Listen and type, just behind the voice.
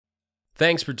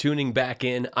Thanks for tuning back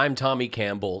in. I'm Tommy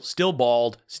Campbell, still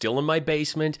bald, still in my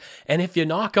basement, and if you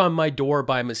knock on my door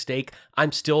by mistake,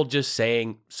 I'm still just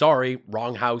saying, sorry,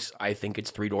 wrong house, I think it's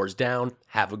 3 doors down,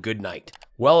 have a good night.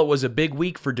 Well, it was a big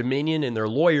week for Dominion and their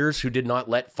lawyers who did not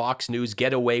let Fox News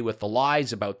get away with the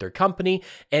lies about their company,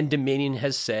 and Dominion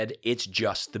has said it's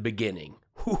just the beginning.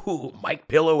 Ooh, Mike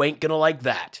Pillow ain't gonna like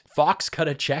that. Fox cut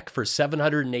a check for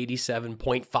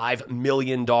 $787.5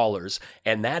 million,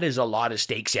 and that is a lot of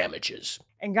steak sandwiches.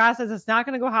 And God says it's not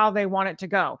going to go how they want it to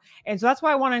go. And so that's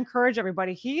why I want to encourage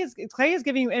everybody. Clay is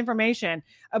giving you information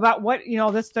about what,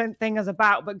 this thing is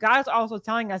about, but God is also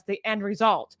telling us the end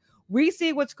result. We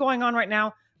see what's going on right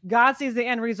now. God sees the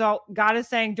end result. God is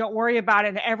saying, don't worry about it.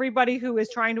 And everybody who is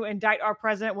trying to indict our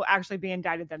president will actually be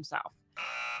indicted themselves.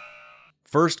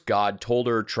 First, God told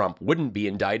her Trump wouldn't be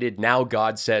indicted. Now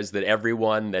God says that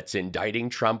everyone that's indicting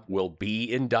Trump will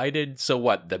be indicted. So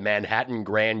what, the Manhattan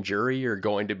grand jury are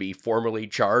going to be formally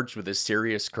charged with a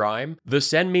serious crime? The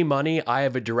send me money, I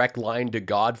have a direct line to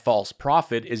God false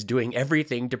prophet is doing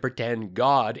everything to pretend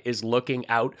God is looking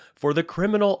out for the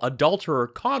criminal adulterer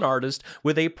con artist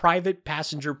with a private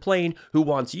passenger plane who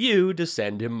wants you to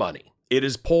send him money. It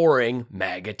is pouring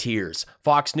MAGA tears.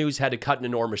 Fox News had to cut an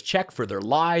enormous check for their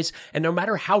lies, and no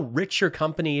matter how rich your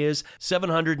company is,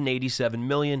 $787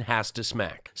 million has to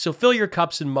smack. So fill your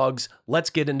cups and mugs, let's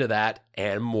get into that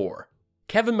and more.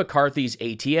 Kevin McCarthy's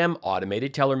ATM,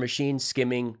 automated teller machine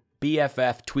skimming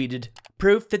BFF, tweeted,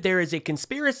 "Proof that there is a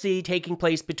conspiracy taking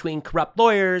place between corrupt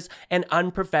lawyers and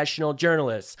unprofessional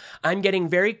journalists. I'm getting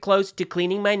very close to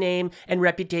cleaning my name and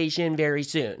reputation very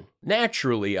soon."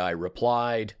 Naturally, I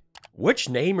replied, which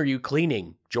name are you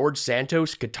cleaning? George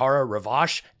Santos, Katara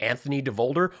Ravache, Anthony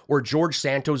DeVolder, or George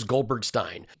Santos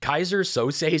Goldbergstein? Kaiser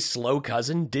Sose's slow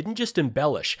cousin didn't just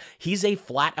embellish. He's a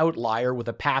flat-out liar with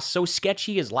a past so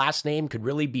sketchy his last name could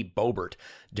really be Bobert.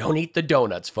 Don't eat the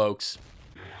donuts, folks.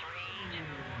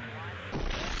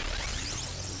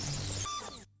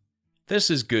 This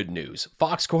is good news.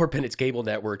 Fox Corp and its cable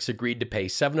networks agreed to pay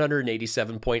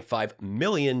 $787.5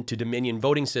 million to Dominion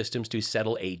Voting Systems to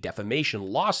settle a defamation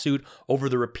lawsuit over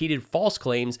the repeated false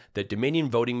claims that Dominion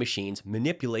voting machines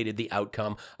manipulated the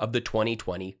outcome of the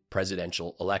 2020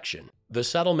 presidential election. The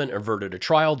settlement averted a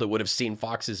trial that would have seen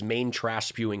Fox's main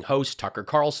trash-spewing hosts Tucker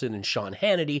Carlson and Sean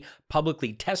Hannity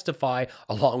publicly testify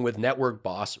along with network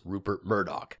boss Rupert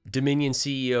Murdoch. Dominion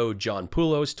CEO John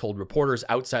Poulos told reporters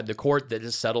outside the court that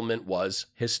his settlement was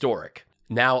historic.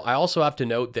 Now, I also have to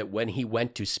note that when he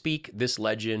went to speak, this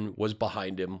legend was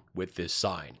behind him with this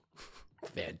sign.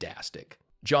 Fantastic.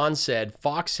 John said,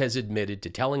 Fox has admitted to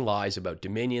telling lies about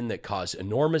Dominion that caused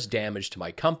enormous damage to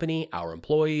my company, our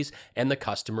employees, and the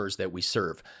customers that we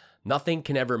serve. Nothing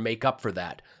can ever make up for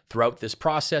that. Throughout this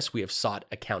process, we have sought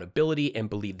accountability and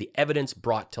believe the evidence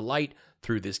brought to light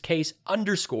through this case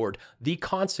underscored the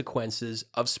consequences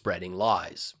of spreading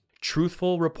lies.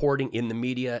 Truthful reporting in the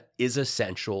media is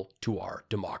essential to our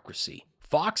democracy.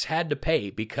 Fox had to pay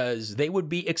because they would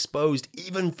be exposed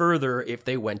even further if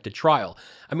they went to trial.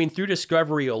 I mean, through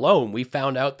discovery alone, we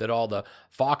found out that all the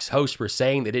Fox hosts were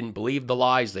saying they didn't believe the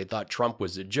lies, they thought Trump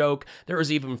was a joke. There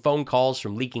was even phone calls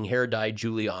from leaking hair dye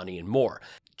Giuliani and more.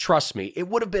 Trust me, it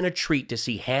would have been a treat to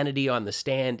see Hannity on the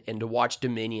stand and to watch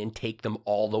Dominion take them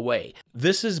all the way.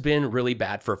 This has been really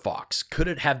bad for Fox. Could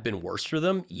it have been worse for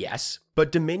them? Yes.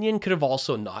 But Dominion could have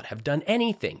also not have done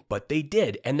anything, but they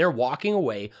did, and they're walking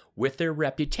away with their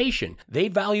reputation. They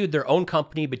valued their own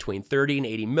company between 30 and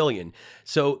 80 million,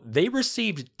 so they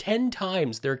received 10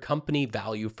 times their company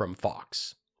value from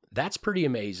Fox. That's pretty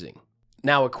amazing.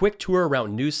 Now, a quick tour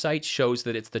around news sites shows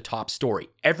that it's the top story.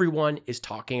 Everyone is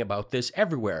talking about this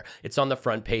everywhere. It's on the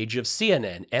front page of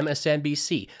CNN,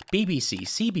 MSNBC, BBC,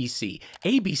 CBC,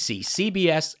 ABC,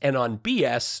 CBS, and on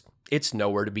BS, it's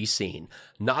nowhere to be seen.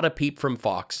 Not a peep from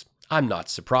Fox. I'm not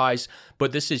surprised,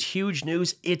 but this is huge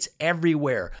news. It's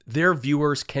everywhere. Their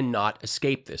viewers cannot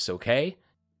escape this, okay?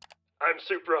 I'm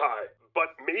super high,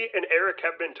 but me and Eric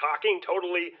have been talking,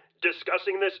 totally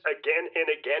discussing this again and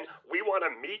again. We want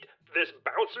to meet this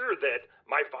bouncer that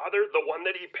my father, the one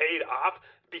that he paid off,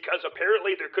 because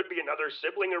apparently there could be another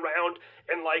sibling around,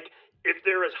 and like, if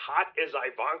they're as hot as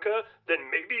Ivanka, then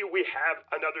maybe we have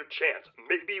another chance.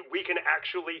 Maybe we can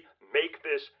actually make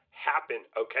this happen,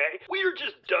 okay? We are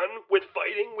just done with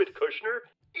fighting with Kushner.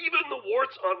 Even the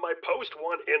warts on my post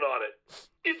want in on it.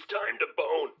 It's time to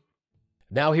bone.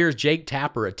 Now here's Jake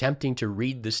Tapper attempting to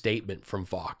read the statement from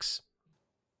Fox.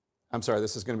 I'm sorry,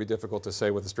 this is going to be difficult to say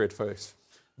with a straight face.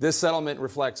 This settlement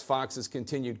reflects Fox's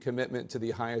continued commitment to the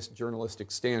highest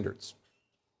journalistic standards.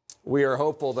 We are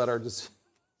hopeful that our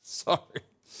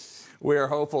We are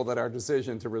hopeful that our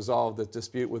decision to resolve the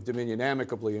dispute with Dominion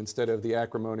amicably instead of the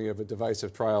acrimony of a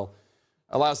divisive trial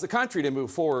allows the country to move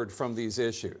forward from these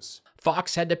issues.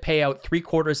 Fox had to pay out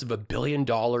 $750 million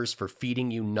for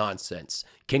feeding you nonsense.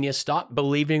 Can you stop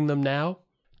believing them now?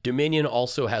 Dominion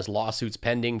also has lawsuits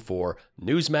pending for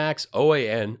Newsmax,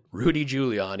 OAN, Rudy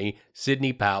Giuliani,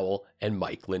 Sidney Powell, and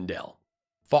Mike Lindell.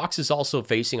 Fox is also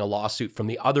facing a lawsuit from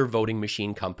the other voting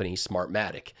machine company,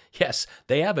 Smartmatic. Yes,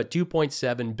 they have a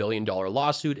 $2.7 billion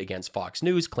lawsuit against Fox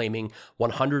News claiming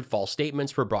 100 false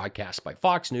statements were broadcast by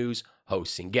Fox News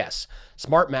hosts and guests.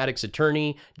 Smartmatic's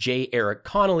attorney, J. Eric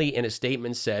Connolly, in a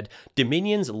statement said,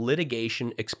 Dominion's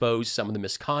litigation exposed some of the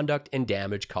misconduct and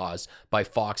damage caused by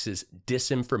Fox's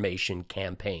disinformation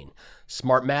campaign.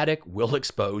 Smartmatic will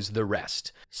expose the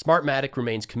rest. Smartmatic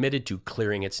remains committed to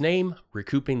clearing its name,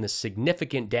 recouping the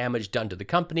significant damage done to the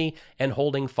company, and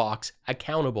holding Fox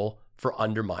accountable for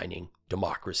undermining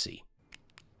democracy.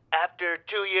 After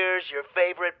 2 years, your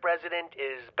favorite president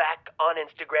is back on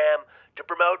Instagram to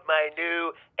promote my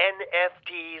new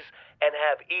NFTs and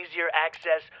have easier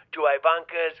access to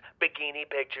Ivanka's bikini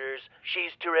pictures.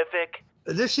 She's terrific.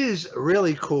 This is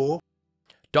really cool.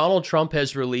 Donald Trump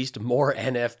has released more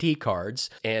NFT cards,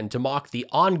 and to mock the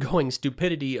ongoing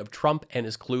stupidity of Trump and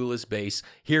his clueless base,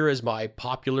 here is my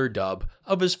popular dub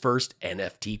of his first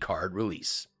NFT card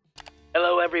release.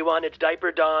 Hello everyone, it's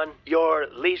Diaper Don, your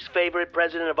least favorite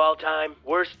president of all time,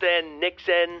 worse than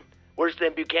Nixon, worse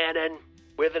than Buchanan,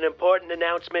 with an important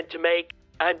announcement to make.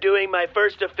 I'm doing my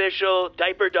first official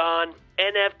Diaper Don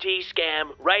NFT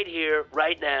scam right here,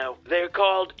 right now. They're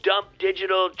called Dump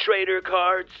Digital Trader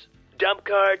Cards. Dump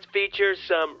cards feature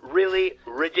some really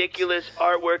ridiculous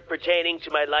artwork pertaining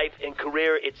to my life and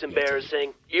career. It's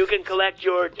embarrassing. You can collect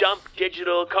your Dump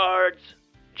Digital cards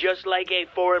just like a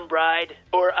foreign bride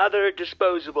or other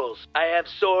disposables. I have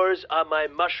sores on my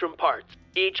mushroom parts.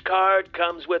 Each card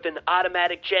comes with an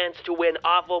automatic chance to win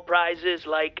awful prizes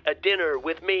like a dinner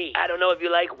with me. I don't know if you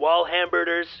like wall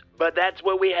hamburgers, but that's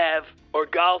what we have. Or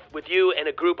golf with you and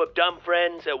a group of dumb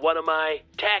friends at one of my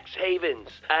tax havens.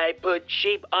 I put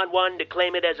sheep on one to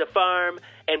claim it as a farm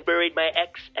and buried my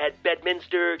ex at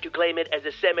Bedminster to claim it as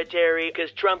a cemetery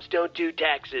because Trumps don't do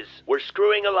taxes. We're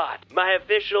screwing a lot. My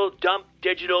official Dump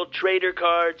Digital Trader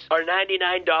cards are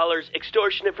 $99,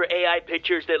 extortionate for AI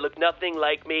pictures that look nothing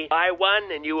like me. Buy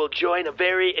one and you will join a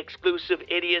very exclusive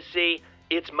idiocy.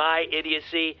 It's my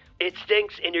idiocy. It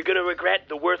stinks and you're gonna regret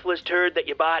the worthless turd that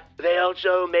you bought. They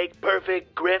also make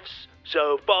perfect grifts,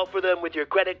 so fall for them with your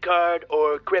credit card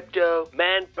or crypto.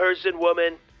 Man, person,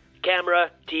 woman, camera,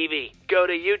 TV. Go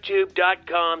to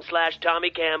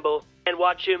youtube.com/Tommy Campbell and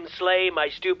watch him slay my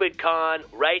stupid con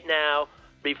right now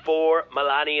before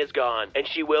Melania's gone, and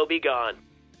she will be gone.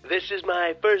 This is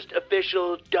my first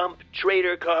official Dump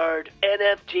Trader Card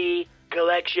NFT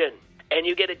collection. And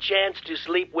you get a chance to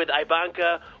sleep with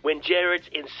Ivanka when Jared's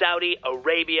in Saudi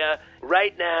Arabia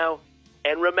right now.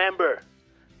 And remember,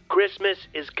 Christmas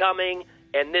is coming,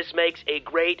 and this makes a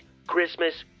great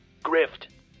Christmas grift.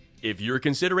 If you're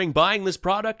considering buying this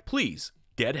product, please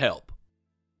get help.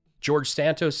 George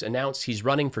Santos announced he's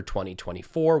running for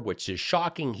 2024, which is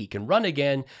shocking. He can run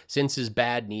again since his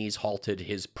bad knees halted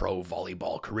his pro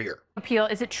volleyball career. Peel,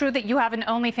 is it true that you have an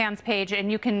OnlyFans page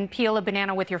and you can peel a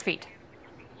banana with your feet?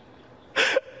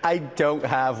 I don't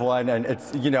have one, and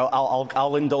it's, you know,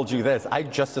 I'll indulge you this. I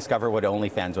just discovered what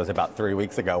OnlyFans was about 3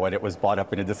 weeks ago when it was brought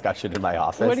up in a discussion in my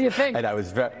office. What do you think? And I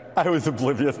was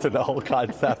oblivious to the whole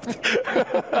concept.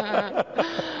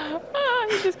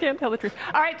 You just can't tell the truth.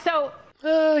 All right, so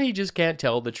he just can't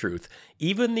tell the truth.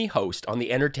 Even the host on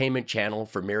the entertainment channel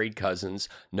for Married Cousins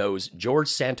knows George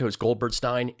Santos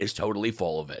Goldbergstein is totally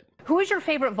full of it. who is your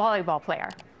favorite volleyball player?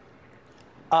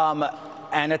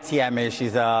 Ana Tieme,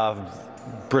 she's a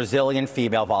Brazilian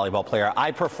female volleyball player.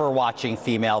 I prefer watching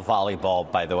female volleyball,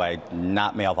 by the way,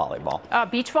 not male volleyball.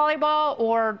 Beach volleyball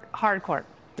or hard court?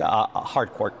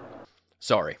 Hard court.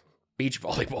 Sorry. Beach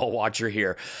volleyball watcher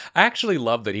here. I actually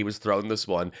love that he was thrown this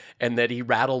one and that he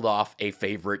rattled off a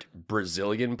favorite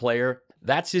Brazilian player.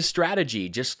 That's his strategy.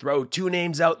 Just throw two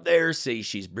names out there, say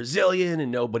she's Brazilian,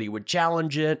 and nobody would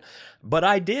challenge it. But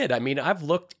I did. I mean, I've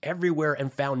looked everywhere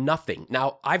and found nothing.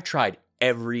 Now, I've tried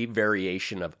every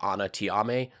variation of Ana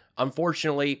Tieme.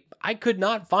 Unfortunately, I could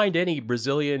not find any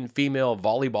Brazilian female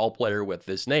volleyball player with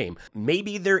this name.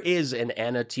 Maybe there is an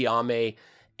Ana Tieme,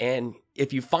 and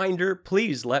if you find her,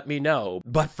 please let me know.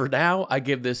 But for now, I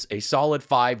give this a solid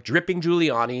 5 dripping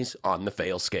Giulianis on the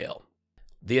fail scale.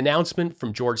 The announcement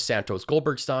from George Santos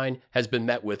Goldbergstein has been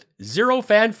met with zero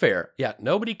fanfare. Yeah,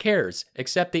 nobody cares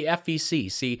except the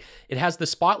FEC. See, it has the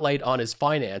spotlight on his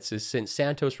finances since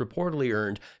Santos reportedly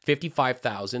earned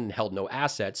 $55,000 and held no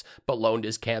assets, but loaned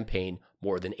his campaign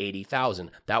more than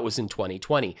 $80,000. That was in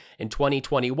 2020. In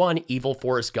 2021, evil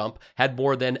Forrest Gump had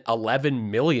more than $11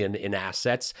 million in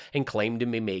assets and claimed to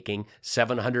be making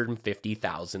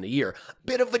 $750,000 a year.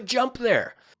 Bit of a jump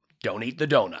there. Don't eat the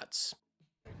donuts.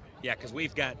 Yeah, because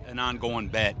we've got an ongoing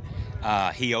bet.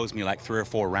 He owes me like 3 or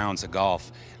 4 rounds of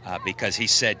golf because he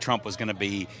said Trump was going to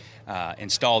be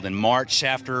installed in March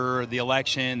after the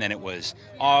election, then it was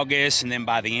August, and then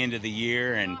by the end of the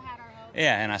year. And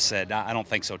yeah, and I said, I don't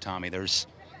think so, Tommy. There's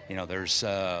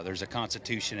a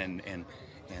constitution and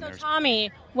so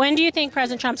Tommy, when do you think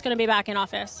President Trump's going to be back in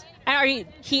office?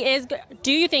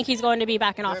 Do you think he's going to be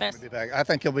back in office? I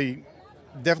think he'll be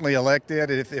definitely elected.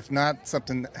 If not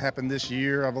something happened this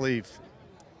year, I believe,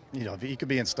 he could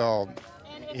be installed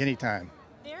anytime.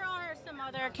 There are some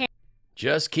other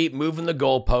Just keep moving the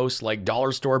goalposts like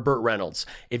dollar store Burt Reynolds.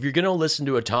 If you're going to listen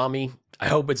to a Tommy, I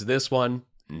hope it's this one,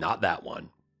 not that one.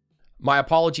 My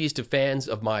apologies to fans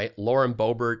of my Lauren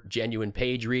Boebert genuine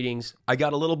page readings. I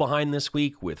got a little behind this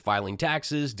week with filing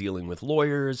taxes, dealing with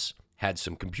lawyers, had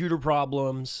some computer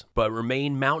problems, but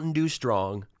remain Mountain Dew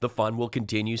strong. The fun will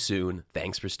continue soon.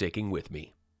 Thanks for sticking with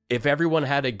me. If everyone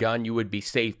had a gun, you would be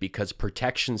safe because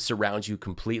protection surrounds you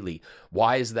completely.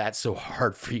 Why is that so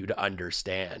hard for you to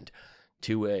understand?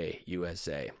 2A,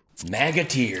 USA. MAGA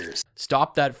Tears.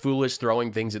 Stop that foolish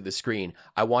throwing things at the screen.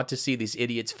 I want to see these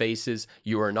idiots' faces.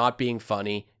 You are not being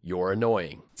funny. You're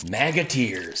annoying. MAGA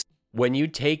Tears. When you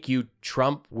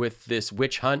Trump with this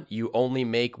witch hunt, you only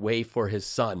make way for his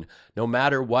son. No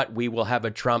matter what, we will have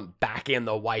a Trump back in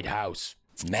the White House.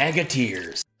 MAGA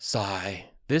Tears. Sigh.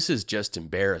 This is just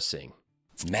embarrassing.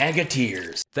 MAGA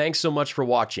Tears. Thanks so much for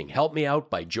watching. Help me out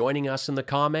by joining us in the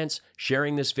comments,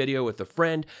 sharing this video with a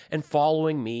friend, and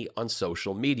following me on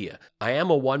social media. I am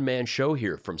a one-man show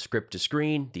here, from script to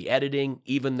screen, the editing,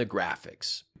 even the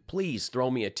graphics. Please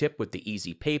throw me a tip with the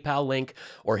easy PayPal link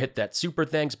or hit that super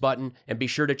thanks button, and be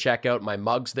sure to check out my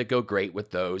mugs that go great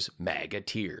with those MAGA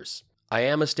Tears. I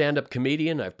am a stand-up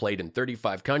comedian. I've played in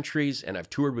 35 countries, and I've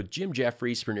toured with Jim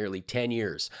Jefferies for nearly 10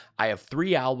 years. I have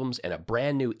 3 albums and a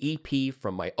brand new EP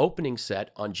from my opening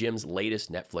set on Jim's latest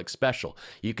Netflix special.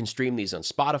 You can stream these on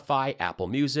Spotify, Apple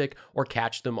Music, or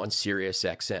catch them on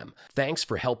SiriusXM. Thanks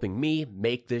for helping me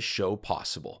make this show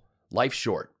possible. Life's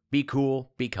short. Be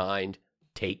cool, be kind,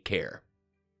 take care.